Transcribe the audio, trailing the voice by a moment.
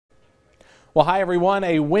Well, hi everyone.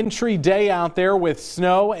 A wintry day out there with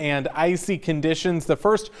snow and icy conditions. The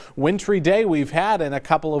first wintry day we've had in a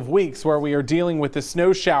couple of weeks where we are dealing with the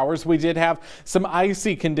snow showers. We did have some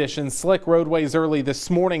icy conditions, slick roadways early this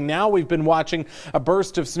morning. Now we've been watching a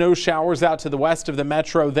burst of snow showers out to the west of the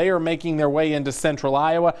metro. They are making their way into central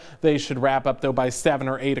Iowa. They should wrap up though by 7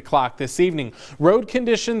 or 8 o'clock this evening. Road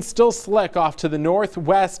conditions still slick off to the north,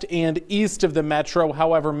 west and east of the metro.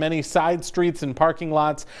 However, many side streets and parking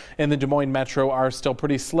lots in the Des Moines metro are still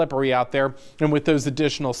pretty slippery out there, and with those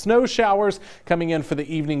additional snow showers coming in for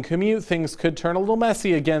the evening commute, things could turn a little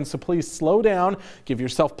messy again, so please slow down, give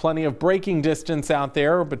yourself plenty of braking distance out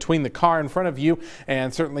there between the car in front of you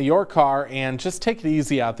and certainly your car, and just take it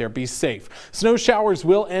easy out there. Be safe. Snow showers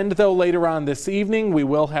will end though later on this evening. We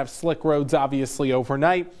will have slick roads obviously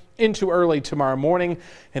overnight into early tomorrow morning,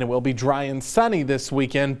 and it will be dry and sunny this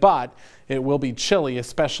weekend, but it will be chilly,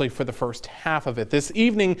 especially for the first half of it. This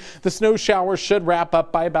evening, the snow showers should wrap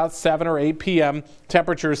up by about 7 or 8 p.m.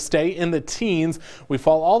 Temperatures stay in the teens. We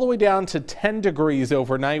fall all the way down to 10 degrees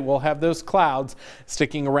overnight. We'll have those clouds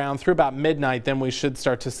sticking around through about midnight. Then we should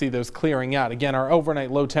start to see those clearing out. Again, our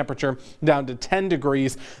overnight low temperature down to 10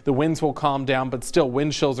 degrees. The winds will calm down, but still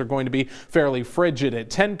wind chills are going to be fairly frigid. At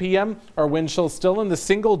 10 p.m., our wind chills still in the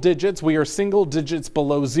single digits. We are single digits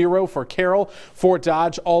below zero for Carroll, Fort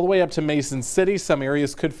Dodge, all the way up to Mason City. Some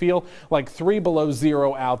areas could feel like 3 below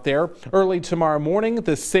zero out there. Early tomorrow morning,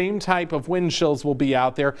 the same type of wind chills will be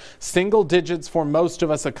out there. Single digits for most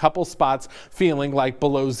of us, a couple spots feeling like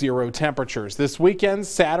below zero temperatures. This weekend,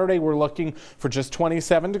 Saturday, we're looking for just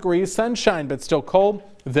 27 degrees, sunshine, but still cold.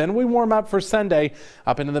 Then we warm up for Sunday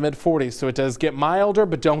up into the mid-40s. So it does get milder,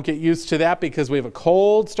 but don't get used to that because we have a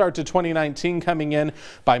cold start to 2019 coming in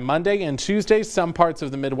by Monday and Tuesday. Some parts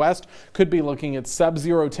of the Midwest could be looking at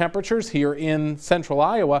sub-zero temperatures. Here in central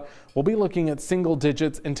Iowa, we'll be looking at single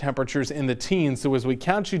digits and temperatures in the teens. So as we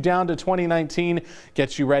count you down to 2019,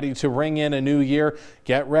 get you ready to ring in a new year,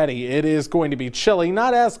 get ready. It is going to be chilly,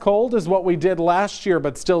 not as cold as what we did last year,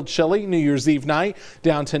 but still chilly. New Year's Eve night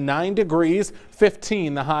down to 9 degrees,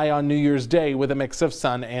 15 the high on New Year's Day with a mix of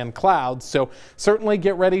sun and clouds. So certainly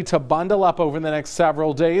get ready to bundle up over the next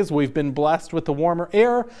several days. We've been blessed with the warmer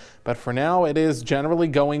air, but for now it is generally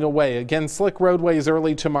going away. Again, slick roadways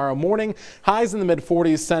early tomorrow morning, highs in the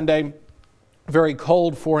mid-40s Sunday. Very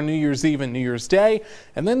cold for New Year's Eve and New Year's Day,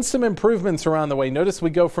 and then some improvements around the way. Notice we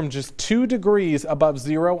go from just 2 degrees above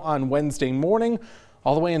zero on Wednesday morning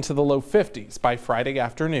all the way into the low 50s by Friday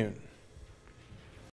afternoon.